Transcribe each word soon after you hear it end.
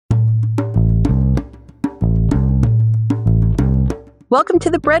Welcome to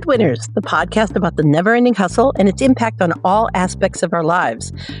The Breadwinners, the podcast about the never-ending hustle and its impact on all aspects of our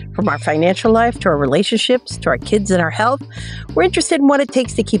lives. From our financial life to our relationships to our kids and our health, we're interested in what it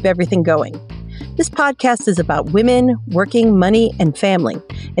takes to keep everything going. This podcast is about women, working, money, and family.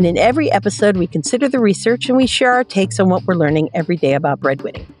 And in every episode, we consider the research and we share our takes on what we're learning every day about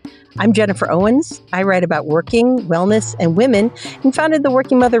breadwinning. I'm Jennifer Owens. I write about working, wellness, and women and founded the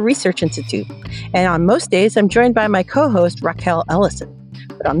Working Mother Research Institute. And on most days, I'm joined by my co-host, Raquel Ellison.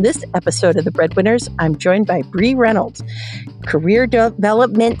 But on this episode of The Breadwinners, I'm joined by Bree Reynolds, Career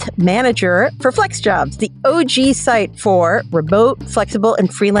Development Manager for FlexJobs, the OG site for remote, flexible,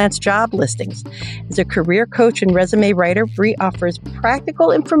 and freelance job listings. As a career coach and resume writer, Bree offers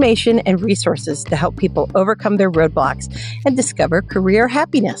practical information and resources to help people overcome their roadblocks and discover career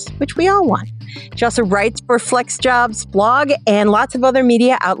happiness, which we all want. She also writes for FlexJobs blog and lots of other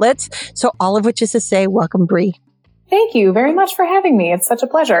media outlets. So all of which is to say, welcome, Bree. Thank you very much for having me. It's such a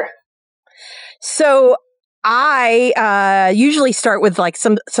pleasure. So I usually start with like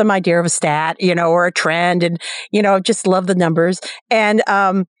some idea of a stat, or a trend, and, just love the numbers. And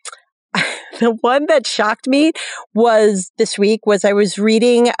the one that shocked me this week was I was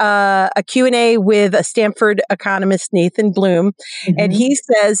reading a Q&A with a Stanford economist, Nathan Bloom, and he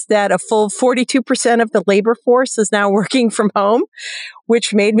says that a full 42% of the labor force is now working from home,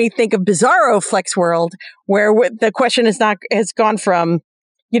 which made me think of bizarro flex world, where the question has gone from,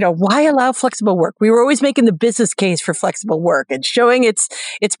 why allow flexible work? We were always making the business case for flexible work and showing its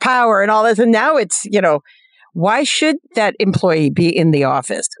power and all this. And now it's, why should that employee be in the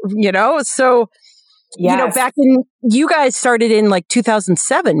office? So, yes. You guys started in like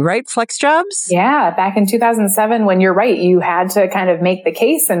 2007, right? FlexJobs? Yeah. Back in 2007, when you're right, you had to kind of make the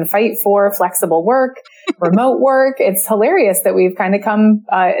case and fight for flexible work, remote work. It's hilarious that we've kind of come,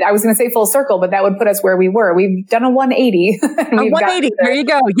 I was going to say full circle, but that would put us where we were. We've done a 180. A 180. There you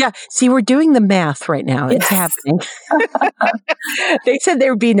go. Yeah. See, we're doing the math right now. It's happening. They said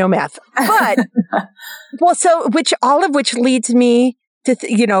there would be no math, but all of which leads me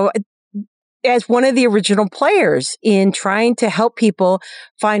to, as one of the original players in trying to help people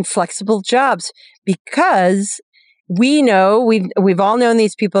find flexible jobs, because we know we've all known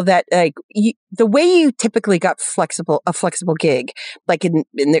these people that the way you typically got a flexible gig, like in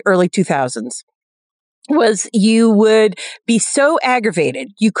the early 2000s, was you would be so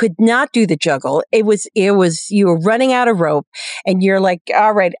aggravated you could not do the juggle. It was you were running out of rope, and you're like,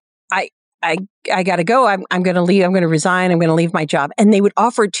 all right, I got to go. I'm going to leave. I'm going to resign. I'm going to leave my job. And they would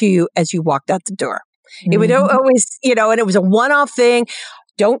offer it to you as you walked out the door. It would always, and it was a one-off thing.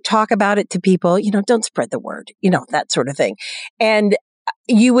 Don't talk about it to people, don't spread the word, that sort of thing. And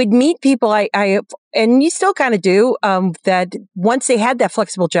you would meet people, and you still kind of do, that once they had that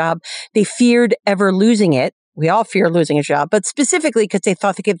flexible job, they feared ever losing it. We all fear losing a job, but specifically because they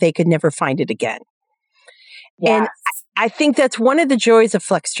thought they could never find it again. Yes. And I think that's one of the joys of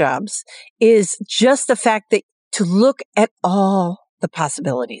FlexJobs is just the fact that to look at all the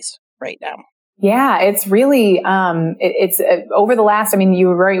possibilities right now. Yeah, it's really, it's over the last, you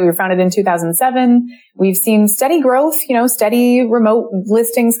were right, we were founded in 2007. We've seen steady growth, steady remote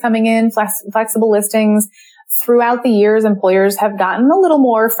listings coming in, flexible listings. Throughout the years, employers have gotten a little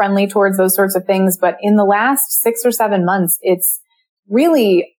more friendly towards those sorts of things. But in the last 6 or 7 months, it's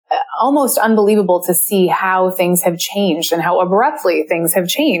really almost unbelievable to see how things have changed and how abruptly things have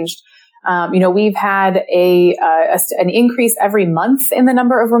changed. We've had an increase every month in the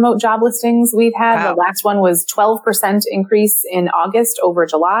number of remote job listings we've had. Wow. The last one was 12% increase in August over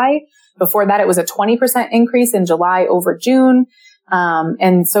July. Before that, it was a 20% increase in July over June.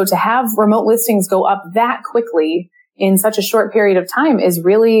 And so to have remote listings go up that quickly in such a short period of time is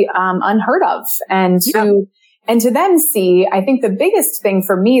really unheard of. And to then see, I think the biggest thing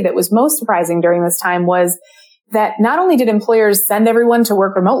for me that was most surprising during this time was that not only did employers send everyone to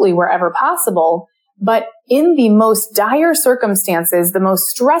work remotely wherever possible, but in the most dire circumstances, the most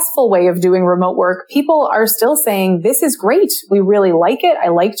stressful way of doing remote work, people are still saying, this is great. We really like it. I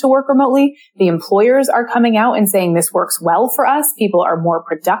like to work remotely. The employers are coming out and saying this works well for us. People are more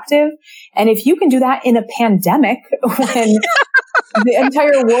productive. And if you can do that in a pandemic when the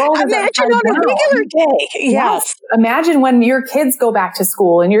entire world is imagine on a regular day. Yes. Imagine when your kids go back to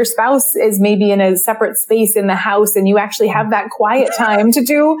school and your spouse is maybe in a separate space in the house and you actually have that quiet time to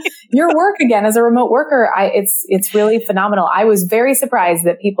do your work again as a remote worker. It's really phenomenal. I was very surprised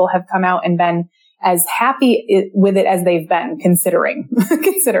that people have come out and been as happy with it as they've been considering.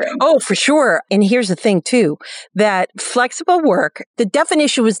 Oh, for sure. And here's the thing too, that flexible work, the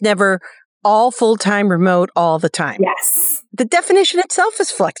definition was never all full-time remote all the time. Yes. The definition itself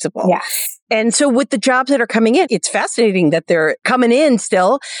is flexible. Yes. And so with the jobs that are coming in, it's fascinating that they're coming in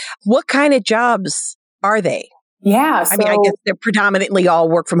still. What kind of jobs are they? Yeah. I mean, I guess they're predominantly all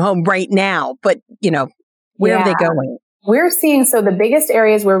work from home right now, but where are they going? We're seeing, so the biggest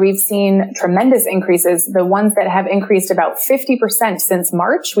areas where we've seen tremendous increases, the ones that have increased about 50% since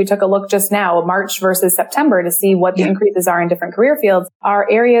March. We took a look just now, March versus September, to see what the increases are in different career fields, are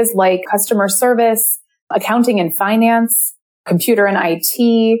areas like customer service, accounting and finance, computer and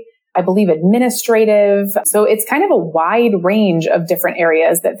IT, I believe administrative. So it's kind of a wide range of different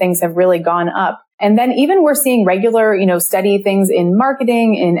areas that things have really gone up. And then even we're seeing regular, steady things in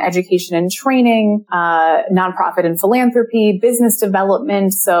marketing, in education and training, nonprofit and philanthropy, business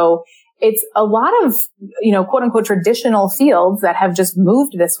development. So it's a lot of, quote unquote, traditional fields that have just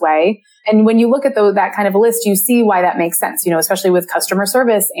moved this way. And when you look at that kind of a list, you see why that makes sense, especially with customer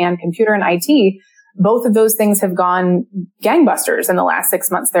service and computer and IT. Both of those things have gone gangbusters in the last 6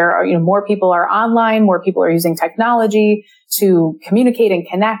 months. There are, more people are online, more people are using technology to communicate and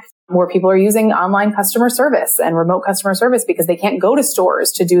connect. More people are using online customer service and remote customer service because they can't go to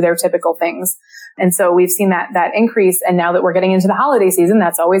stores to do their typical things. And so we've seen that increase. And now that we're getting into the holiday season,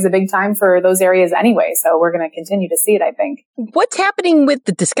 that's always a big time for those areas anyway. So we're going to continue to see it, I think. What's happening with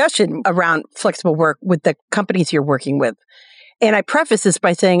the discussion around flexible work with the companies you're working with? And I preface this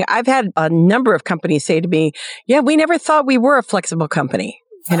by saying I've had a number of companies say to me, yeah, we never thought we were a flexible company.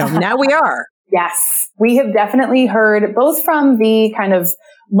 Now we are. Yes, we have definitely heard both from the kind of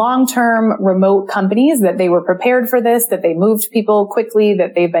long-term remote companies that they were prepared for this, that they moved people quickly,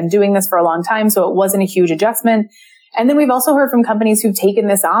 that they've been doing this for a long time. So it wasn't a huge adjustment. And then we've also heard from companies who've taken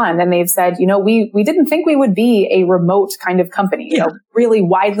this on and they've said, we didn't think we would be a remote kind of company, really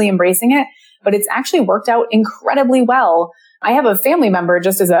widely embracing it, but it's actually worked out incredibly well. I have a family member,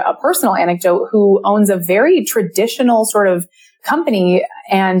 just as a personal anecdote, who owns a very traditional sort of company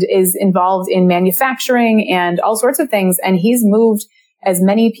and is involved in manufacturing and all sorts of things. And he's moved as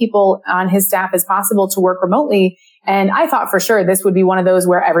many people on his staff as possible to work remotely. And I thought for sure this would be one of those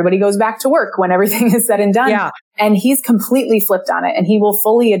where everybody goes back to work when everything is said and done. Yeah. And he's completely flipped on it. And he will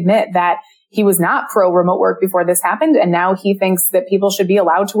fully admit that he was not pro remote work before this happened. And now he thinks that people should be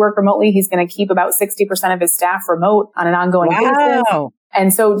allowed to work remotely. He's going to keep about 60% of his staff remote on an ongoing basis.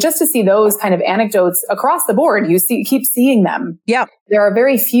 And so just to see those kind of anecdotes across the board, keep seeing them. Yeah. There are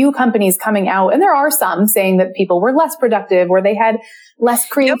very few companies coming out, and there are some saying that people were less productive or they had less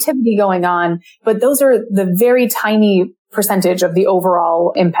creativity going on. But those are the very tiny percentage of the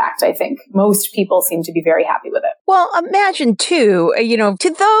overall impact, I think. Most people seem to be very happy with it. Well, imagine too, to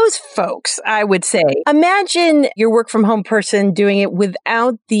those folks, I would say, imagine your work from home person doing it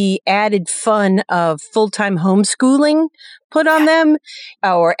without the added fun of full-time homeschooling put on them,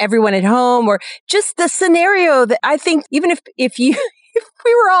 or everyone at home, or just the scenario that I think even if we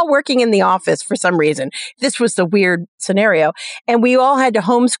were all working in the office for some reason, this was the weird scenario, and we all had to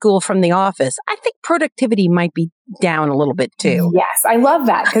homeschool from the office, I think productivity might be down a little bit too. Yes, I love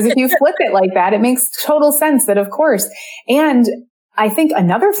that, because if you flip it like that, it makes total sense that, of course. And I think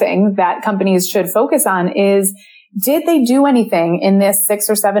another thing that companies should focus on is, did they do anything in this 6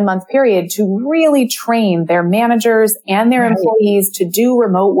 or 7 month period to really train their managers and their employees to do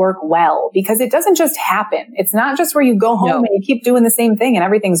remote work well? Because it doesn't just happen. It's not just where you go home and you keep doing the same thing and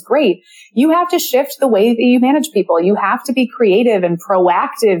everything's great. You have to shift the way that you manage people. You have to be creative and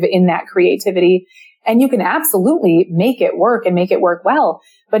proactive in that creativity. And you can absolutely make it work and make it work well.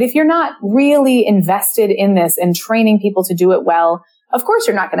 But if you're not really invested in this and training people to do it well, of course,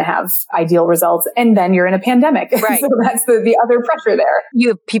 you're not going to have ideal results. And then you're in a pandemic. Right. So that's the other pressure there. You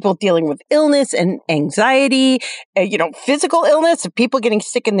have people dealing with illness and anxiety, physical illness, of people getting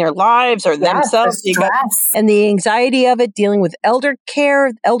sick in their lives or themselves. And the anxiety of it, dealing with elder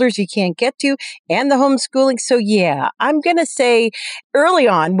care, elders you can't get to, and the homeschooling. So yeah, I'm going to say early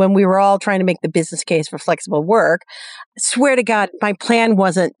on when we were all trying to make the business case for flexible work, swear to God, my plan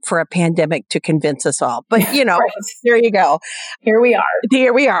wasn't for a pandemic to convince us all. But, There you go. Here we are.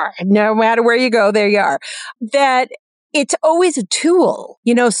 Here we are. No matter where you go, there you are. That it's always a tool,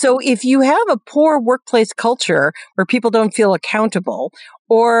 so if you have a poor workplace culture where people don't feel accountable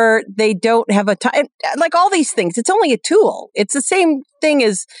or they don't have a time, like all these things, it's only a tool. It's the same thing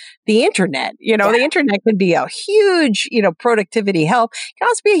as the internet. The internet can be a huge, productivity help. It can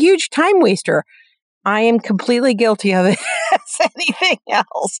also be a huge time waster. I am completely guilty of it as anything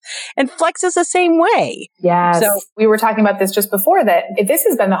else. And Flex is the same way. Yeah. So we were talking about this just before, that this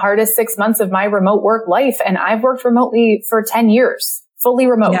has been the hardest 6 months of my remote work life. And I've worked remotely for 10 years, fully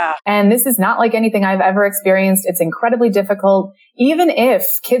remote. Yeah. And this is not like anything I've ever experienced. It's incredibly difficult. Even if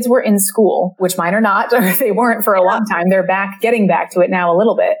kids were in school, which mine are not, or they weren't for a long time, they're getting back to it now a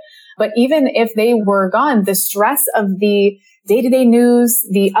little bit. But even if they were gone, the stress of the day-to-day news,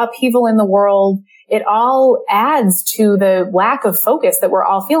 the upheaval in the world, it all adds to the lack of focus that we're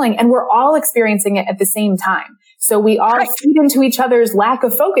all feeling, and we're all experiencing it at the same time. So we all feed into each other's lack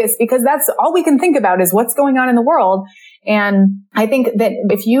of focus because that's all we can think about is what's going on in the world. And I think that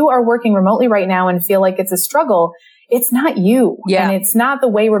if you are working remotely right now and feel like it's a struggle, it's not you. Yeah. And it's not the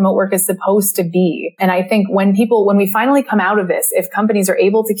way remote work is supposed to be. And I think when we finally come out of this, if companies are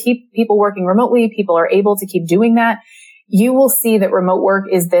able to keep people working remotely, people are able to keep doing that, you will see that remote work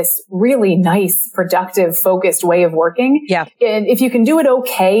is this really nice, productive, focused way of working. Yeah. And if you can do it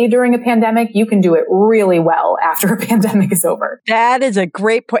okay during a pandemic, you can do it really well after a pandemic is over. That is a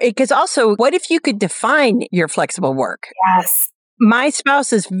great point. Because also, what if you could define your flexible work? Yes. My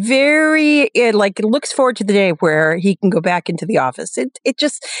spouse is very, looks forward to the day where he can go back into the office.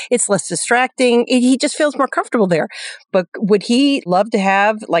 It's less distracting. He just feels more comfortable there. But would he love to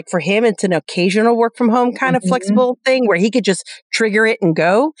have, for him, it's an occasional work from home kind of flexible thing where he could just trigger it and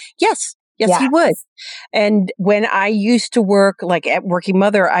go? Yes, he would. And when I used to work, at Working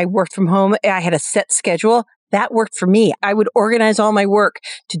Mother, I worked from home. I had a set schedule. That worked for me. I would organize all my work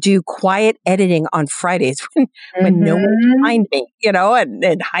to do quiet editing on Fridays when no one would find me,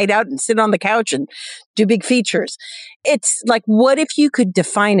 and hide out and sit on the couch and do big features. It's what if you could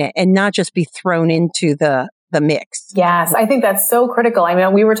define it and not just be thrown into the mix? Yes, I think that's so critical. I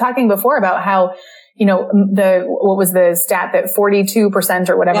mean, we were talking before about how, what was the stat that 42%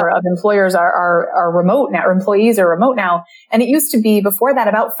 or whatever of employers are remote now, or employees are remote now. And it used to be before that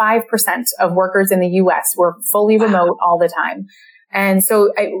about 5% of workers in the US were fully remote all the time. And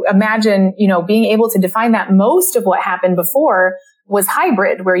so I imagine, being able to define that. Most of what happened before was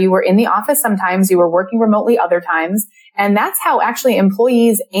hybrid, where you were in the office sometimes, you were working remotely other times. And that's how actually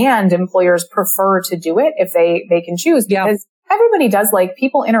employees and employers prefer to do it if they can choose, because everybody does like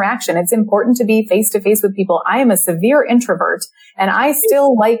people interaction. It's important to be face to face with people. I am a severe introvert and I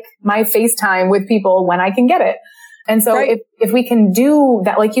still like my FaceTime with people when I can get it. And so if we can do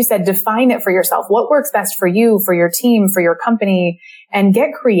that, like you said, define it for yourself, what works best for you, for your team, for your company, and get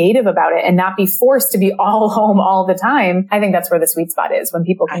creative about it and not be forced to be all home all the time. I think that's where the sweet spot is, when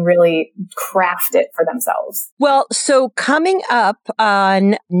people can really craft it for themselves. Well, so coming up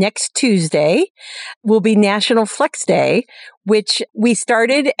on next Tuesday will be National Flex Day, which we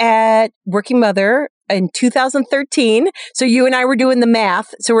started at Working Mother in 2013. So you and I were doing the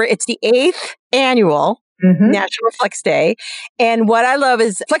math. So it's the 8th annual National Flex Day. And what I love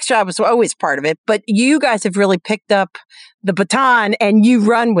is FlexJob was always part of it, but you guys have really picked up the baton and you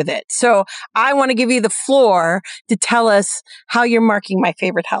run with it. So I want to give you the floor to tell us how you're marking my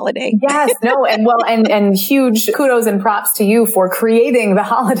favorite holiday. Yes, no, and huge kudos and props to you for creating the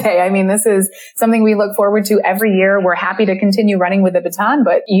holiday. I mean, this is something we look forward to every year. We're happy to continue running with the baton,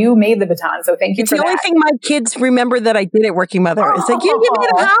 but you made the baton. So thank you for that. It's the only thing my kids remember that I did at Working Mother. It's you made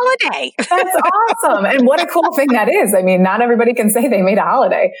a holiday. That's awesome. And what a cool thing that is. I mean, not everybody can say they made a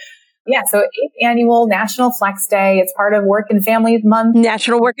holiday. Yeah, so 8th annual National Flex Day. It's part of Work and Family Month.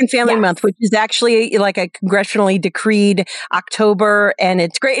 National Work and Family Month, which is actually like a congressionally decreed October, and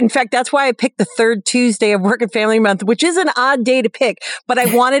it's great. In fact, that's why I picked the third Tuesday of Work and Family Month, which is an odd day to pick, but I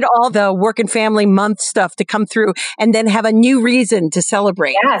wanted all the Work and Family Month stuff to come through and then have a new reason to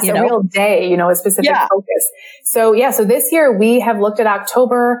celebrate. Yes, a real day, a specific focus. So this year we have looked at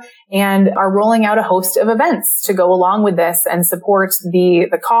October and are rolling out a host of events to go along with this and support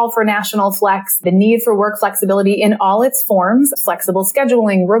the call for National Flex, the need for work flexibility in all its forms, flexible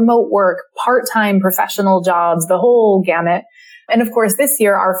scheduling, remote work, part-time professional jobs, the whole gamut. And of course, this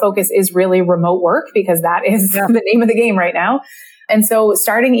year, our focus is really remote work because that is the name of the game right now. And so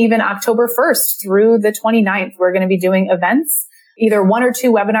starting even October 1st through the 29th, we're going to be doing events, either 1 or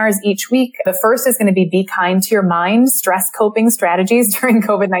 2 webinars each week. The first is going to be Kind to Your Mind, Stress Coping Strategies During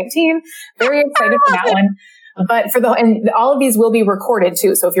COVID-19. Very excited for that one. But and all of these will be recorded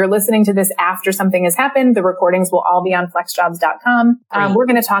too. So if you're listening to this after something has happened, the recordings will all be on flexjobs.com. We're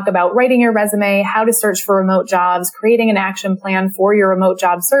going to talk about writing your resume, how to search for remote jobs, creating an action plan for your remote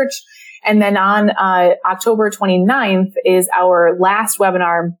job search. And then on October 29th is our last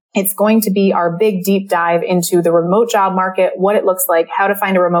webinar. It's going to be our big deep dive into the remote job market, what it looks like, how to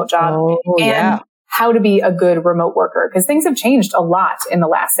find a remote job, and how to be a good remote worker. Because things have changed a lot in the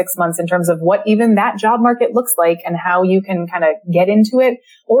last 6 months in terms of what even that job market looks like and how you can kind of get into it.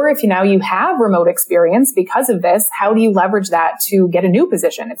 Or if you have remote experience because of this, how do you leverage that to get a new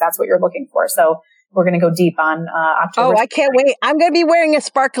position if that's what you're looking for? So we're going to go deep on October. Oh, I can't wait. I'm going to be wearing a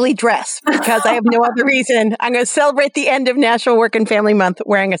sparkly dress because I have no other reason. I'm going to celebrate the end of National Work and Family Month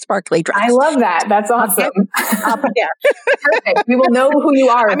wearing a sparkly dress. I love that. That's awesome. Yeah. Perfect. We will know who you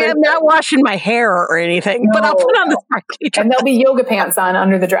are. I mean, I'm not washing my hair or anything, but I'll put on the sparkly dress. And there'll be yoga pants on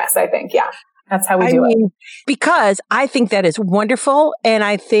under the dress, I think. Yeah. That's how we do it. Because I think that is wonderful. And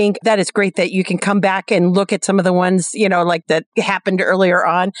I think that is great that you can come back and look at some of the ones, like that happened earlier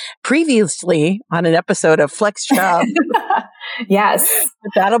on previously on an episode of Flex Job. Yes.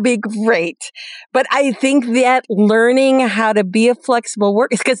 That'll be great. But I think that learning how to be a flexible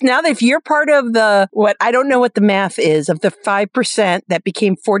worker, because now that if you're part of I don't know what the math is of the 5% that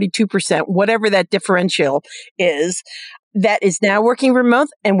became 42%, whatever that differential is, that is now working remote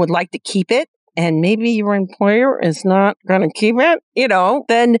and would like to keep it, and maybe your employer is not going to keep it,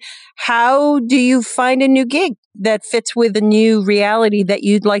 then how do you find a new gig that fits with the new reality that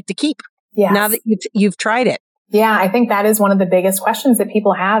you'd like to keep? Yes. Now that you've tried it? Yeah, I think that is one of the biggest questions that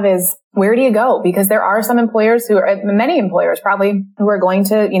people have is, where do you go? Because there are some employers many employers probably, who are going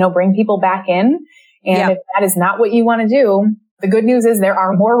to, bring people back in. And if that is not what you want to do, the good news is there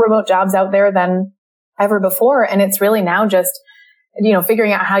are more remote jobs out there than ever before. And it's really now just,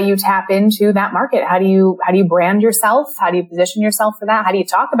 figuring out how you tap into that market. How do you brand yourself? How do you position yourself for that? How do you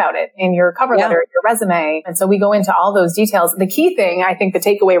talk about it in your cover letter, your resume? And so we go into all those details. The key thing, I think the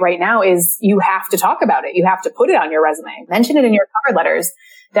takeaway right now is you have to talk about it. You have to put it on your resume, mention it in your cover letters.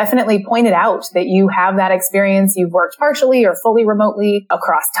 Definitely point it out that you have that experience. You've worked partially or fully remotely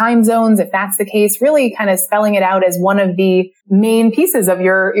across time zones. If that's the case, really kind of spelling it out as one of the main pieces of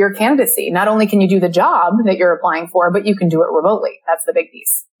your candidacy. Not only can you do the job that you're applying for, but you can do it remotely. That's the big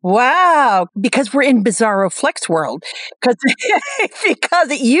piece. Wow. Because we're in bizarro flex world. Because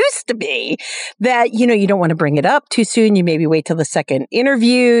it used to be that, you don't want to bring it up too soon. You maybe wait till the second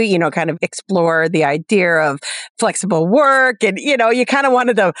interview, kind of explore the idea of flexible work. And, you kind of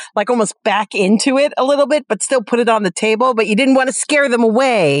wanted to almost back into it a little bit, but still put it on the table. But you didn't want to scare them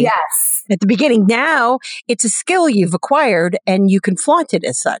away. Yes. At the beginning. Now it's a skill you've acquired and you can flaunt it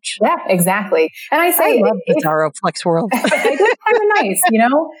as such. Yeah, exactly. And I love bizarro flex world. It's kind of nice,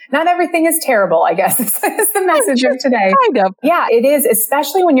 Not everything is terrible, I guess, is the message of today. Kind of. Yeah, it is,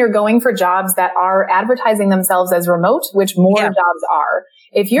 especially when you're going for jobs that are advertising themselves as remote, which more jobs are.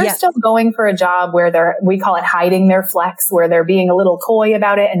 If you're still going for a job where we call it hiding their flex, where they're being a little coy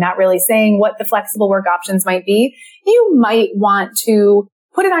about it and not really saying what the flexible work options might be, you might want to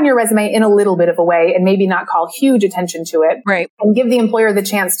put it on your resume in a little bit of a way and maybe not call huge attention to it. Right. And give the employer the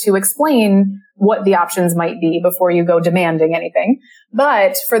chance to explain what the options might be before you go demanding anything.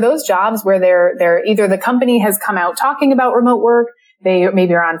 But for those jobs where they're either the company has come out talking about remote work, they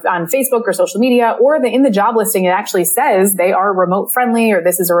maybe are on Facebook or social media, or in the job listing, it actually says they are remote friendly or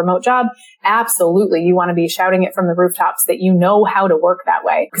this is a remote job. Absolutely. You want to be shouting it from the rooftops that you know how to work that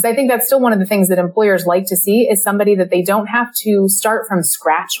way. Because I think that's still one of the things that employers like to see is somebody that they don't have to start from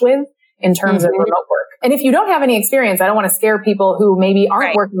scratch with in terms of remote work. And if you don't have any experience, I don't want to scare people who maybe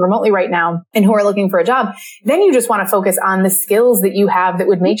aren't working remotely right now and who are looking for a job. Then you just want to focus on the skills that you have that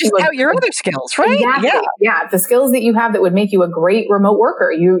would make you out your other skills, right? Exactly. Yeah. The skills that you have that would make you a great remote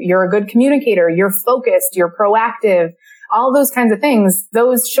worker. You're a good communicator. You're focused. You're proactive. All those kinds of things,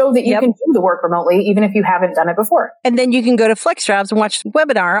 those show that you can do the work remotely, even if you haven't done it before. And then you can go to FlexJobs and watch the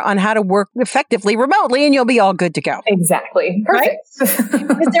webinar on how to work effectively remotely, and you'll be all good to go. Exactly. Perfect. Right?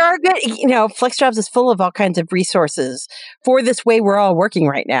 Because there are good, FlexJobs is full of all kinds of resources for this way we're all working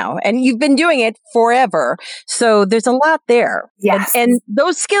right now. And you've been doing it forever. So there's a lot there. Yes. And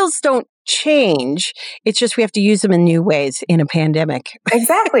those skills don't change. It's just we have to use them in new ways in a pandemic.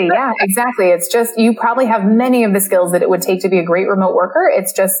 Exactly. Yeah, exactly. It's just you probably have many of the skills that it would take to be a great remote worker.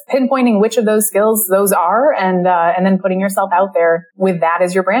 It's just pinpointing which of those skills those are and then putting yourself out there with that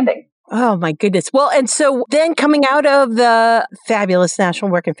as your branding. Oh, my goodness. Well, and so then coming out of the fabulous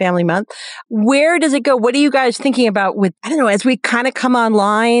National Work and Family Month, where does it go? What are you guys thinking about as we kind of come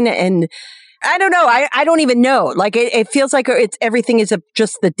online and I don't know. I don't even know. It feels like everything is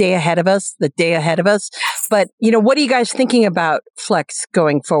just the day ahead of us. But, what are you guys thinking about Flex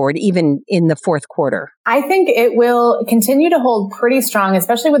going forward, even in the fourth quarter? I think it will continue to hold pretty strong,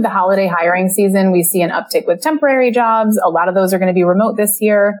 especially with the holiday hiring season. We see an uptick with temporary jobs. A lot of those are going to be remote this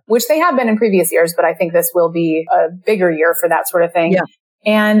year, which they have been in previous years, but I think this will be a bigger year for that sort of thing. Yeah.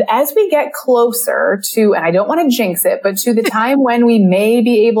 And as we get closer to, and I don't want to jinx it, but to the time when we may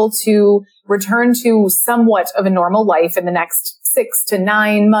be able to return to somewhat of a normal life in the next 6 to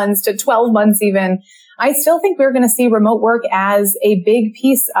 9 months to 12 months even, I still think we're going to see remote work as a big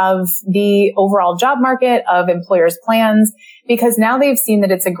piece of the overall job market, of employers' plans, because now they've seen that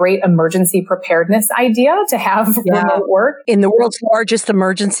it's a great emergency preparedness idea to have remote work. In the world's largest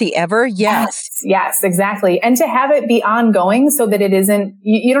emergency ever. Yes, exactly. And to have it be ongoing so that it isn't,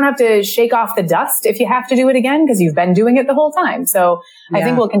 you don't have to shake off the dust if you have to do it again because you've been doing it the whole time. So I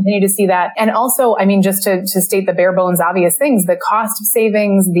think we'll continue to see that. And also, I mean, just to state the bare bones obvious things, the cost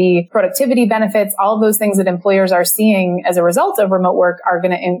savings, the productivity benefits, all of those things that employers are seeing as a result of remote work are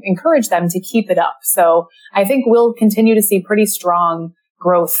going to encourage them to keep it up. So I think we'll continue to see pretty strong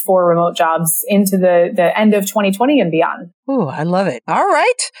growth for remote jobs into the end of 2020 and beyond. Oh, I love it. All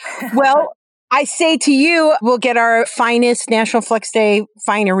right. Well, I say to you, we'll get our finest National Flex Day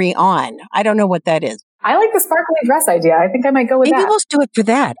finery on. I don't know what that is. I like the sparkly dress idea. I think I might go with that. Maybe we'll do it for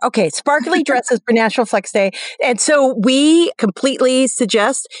that. Okay, sparkly dresses for National Flex Day. And so we completely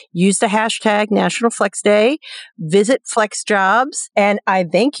suggest use the hashtag National Flex Day, visit Flex Jobs. And I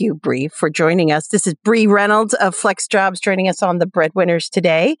thank you, Bree, for joining us. This is Bree Reynolds of Flex Jobs joining us on The Breadwinners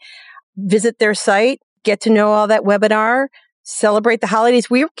today. Visit their site, get to know all that webinar, celebrate the holidays.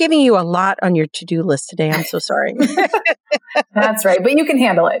 We're giving you a lot on your to-do list today. I'm so sorry. That's right. But you can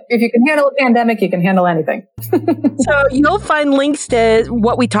handle it. If you can handle a pandemic, you can handle anything. So you'll find links to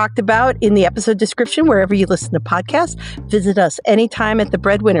what we talked about in the episode description, wherever you listen to podcasts. Visit us anytime at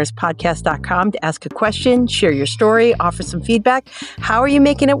thebreadwinnerspodcast.com to ask a question, share your story, offer some feedback. How are you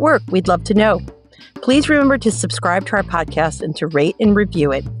making it work? We'd love to know. Please remember to subscribe to our podcast and to rate and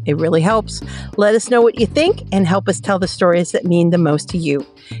review it. It really helps. Let us know what you think and help us tell the stories that mean the most to you.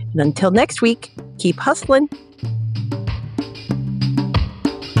 And until next week, keep hustling.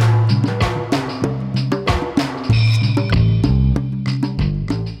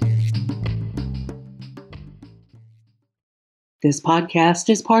 This podcast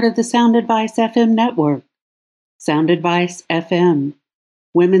is part of the Sound Advice FM network. Sound Advice FM.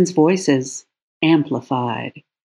 Women's voices amplified.